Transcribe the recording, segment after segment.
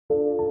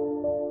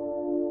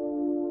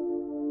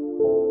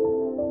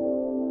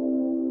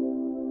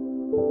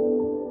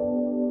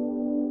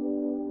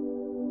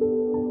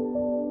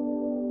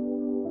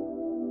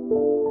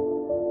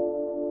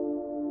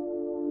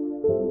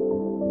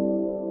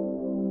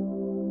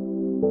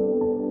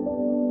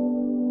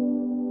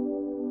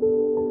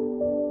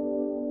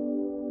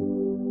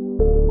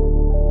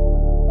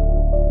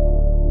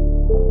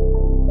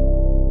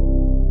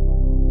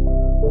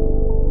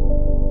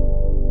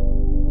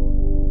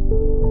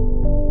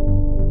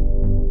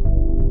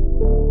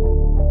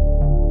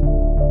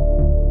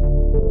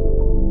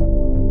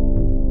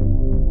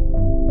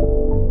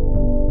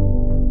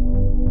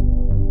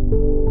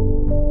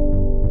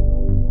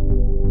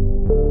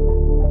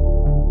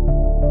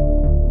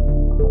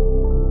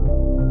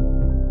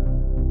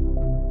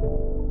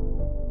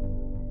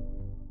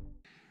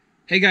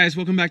Hey guys,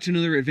 welcome back to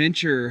another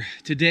adventure.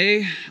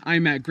 Today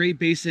I'm at Great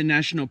Basin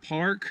National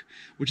Park,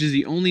 which is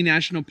the only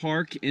national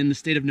park in the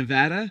state of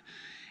Nevada.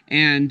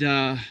 And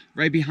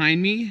right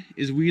behind me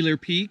is Wheeler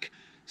Peak.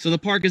 So the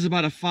park is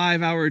about a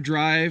 5-hour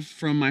drive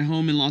from my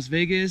home in Las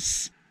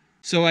Vegas.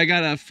 So I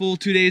got a full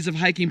 2 days of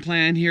hiking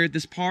planned here at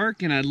this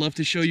park, and I'd love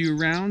to show you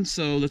around,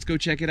 so let's go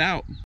check it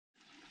out.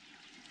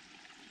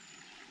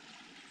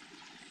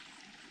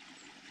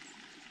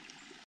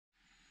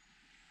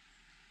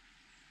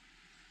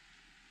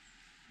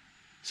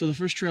 So the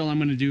first trail I'm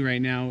going to do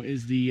right now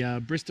is the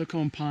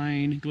Bristlecone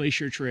Pine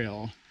Glacier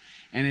Trail,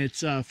 and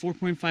it's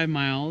 4.5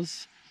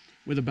 miles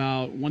with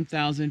about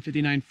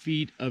 1,059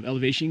 feet of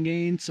elevation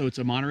gain, so it's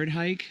a moderate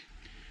hike.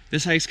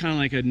 This hike's kind of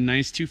like a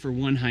nice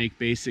 2-for-1 hike,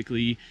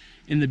 basically.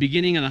 In the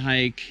beginning of the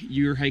hike,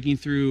 you're hiking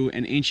through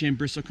an ancient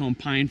Bristlecone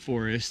pine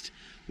forest,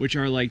 which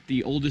are like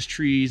the oldest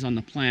trees on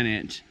the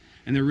planet,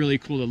 and they're really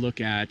cool to look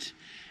at.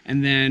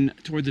 And then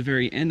toward the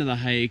very end of the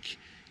hike,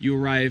 you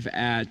arrive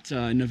at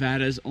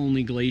Nevada's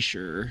only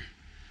glacier,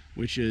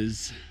 which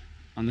is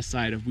on the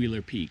side of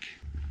Wheeler Peak.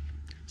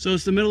 So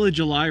it's the middle of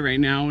July right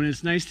now, and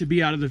it's nice to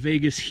be out of the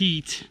Vegas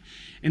heat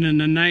and in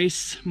the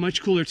nice,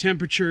 much cooler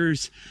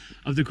temperatures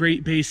of the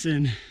Great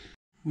Basin.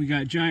 We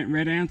got giant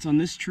red ants on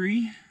this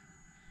tree.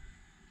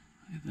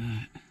 Look at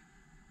that.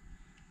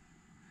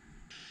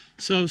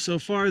 So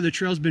far the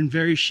trail's been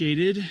very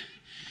shaded,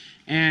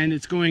 and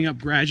it's going up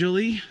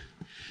gradually.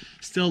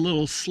 Still a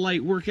little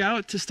slight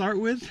workout to start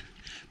with,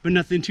 but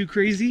nothing too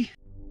crazy.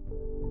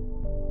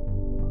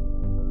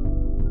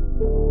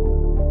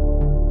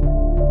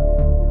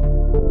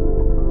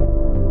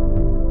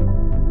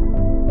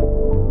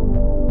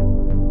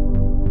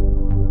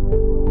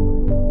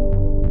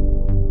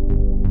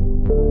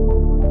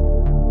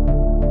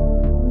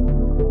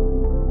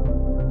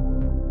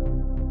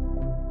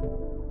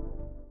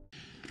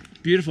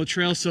 Beautiful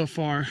trail so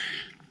far.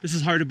 This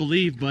is hard to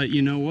believe, but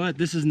you know what?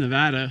 This is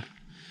Nevada.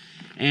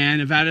 And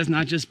Nevada is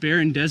not just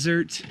barren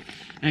desert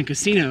and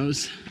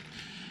casinos.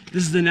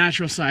 This is the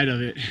natural side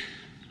of it.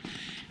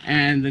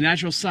 And the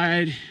natural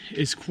side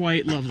is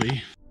quite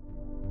lovely.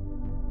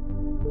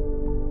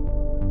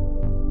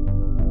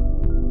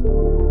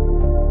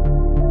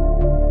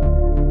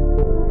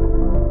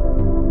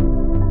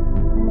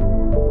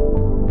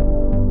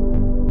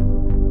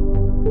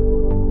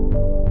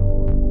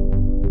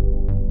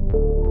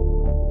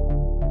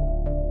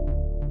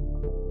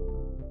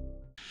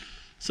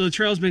 So the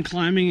trail's been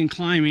climbing and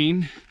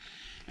climbing,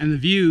 and the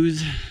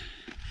views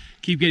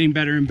keep getting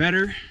better and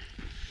better.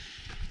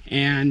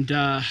 And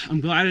I'm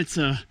glad it's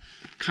a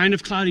kind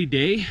of cloudy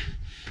day,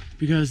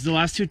 because the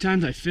last 2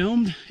 times I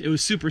filmed, it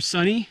was super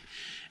sunny,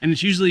 and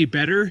it's usually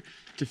better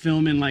to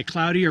film in like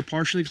cloudy or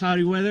partially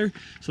cloudy weather,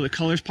 so the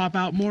colors pop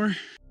out more.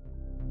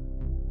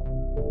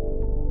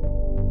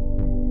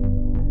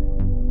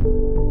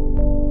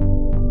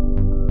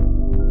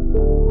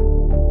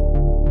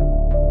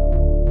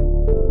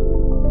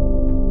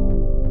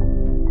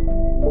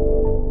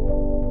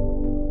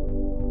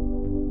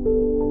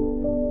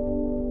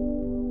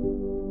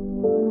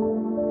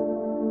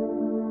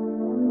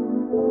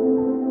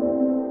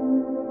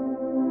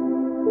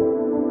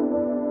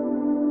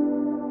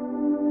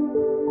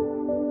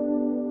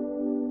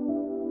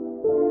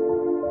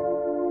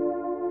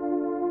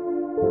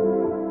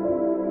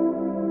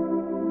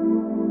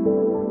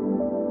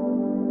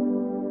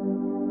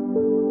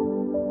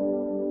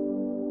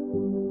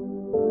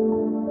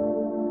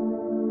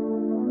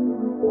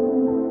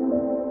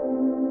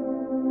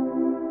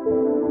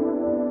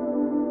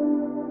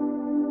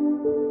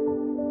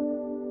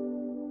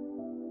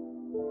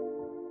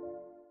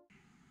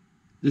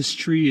 This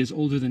tree is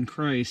older than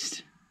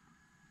Christ.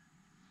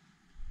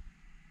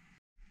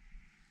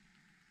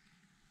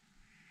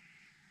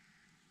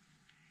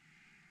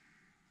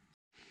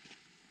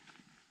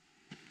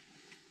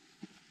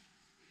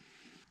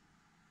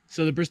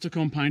 So the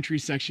Bristlecone pine tree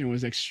section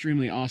was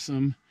extremely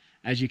awesome,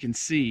 as you can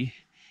see,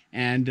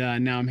 and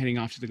now I'm heading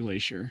off to the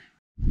glacier.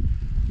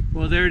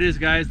 Well, there it is,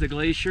 guys, the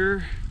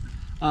glacier.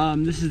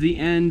 This is the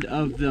end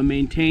of the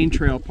maintained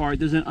trail part.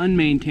 There's an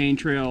unmaintained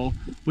trail,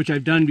 which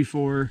I've done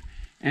before,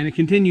 and it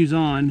continues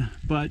on,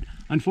 but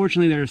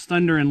unfortunately there's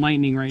thunder and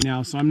lightning right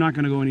now, so I'm not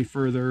going to go any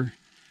further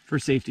for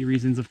safety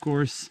reasons, of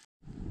course.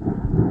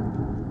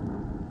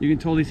 You can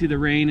totally see the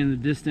rain in the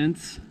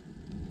distance.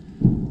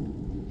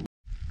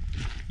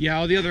 Yeah,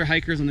 all the other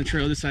hikers on the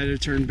trail decided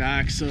to turn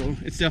back, so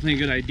it's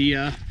definitely a good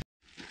idea.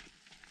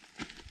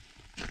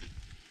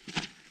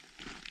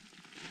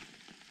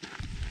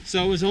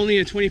 So it was only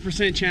a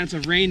 20% chance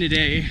of rain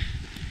today,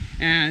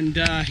 and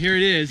here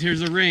it is. Here's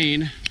the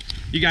rain.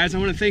 You guys, I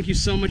want to thank you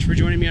so much for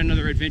joining me on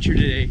another adventure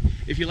today.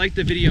 If you liked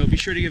the video, be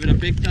sure to give it a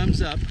big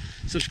thumbs up.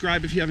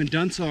 Subscribe if you haven't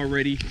done so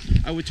already.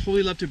 I would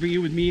totally love to bring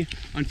you with me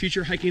on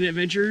future hiking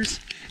adventures,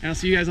 and I'll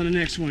see you guys on the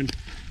next one.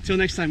 Till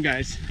next time,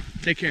 guys,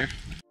 take care.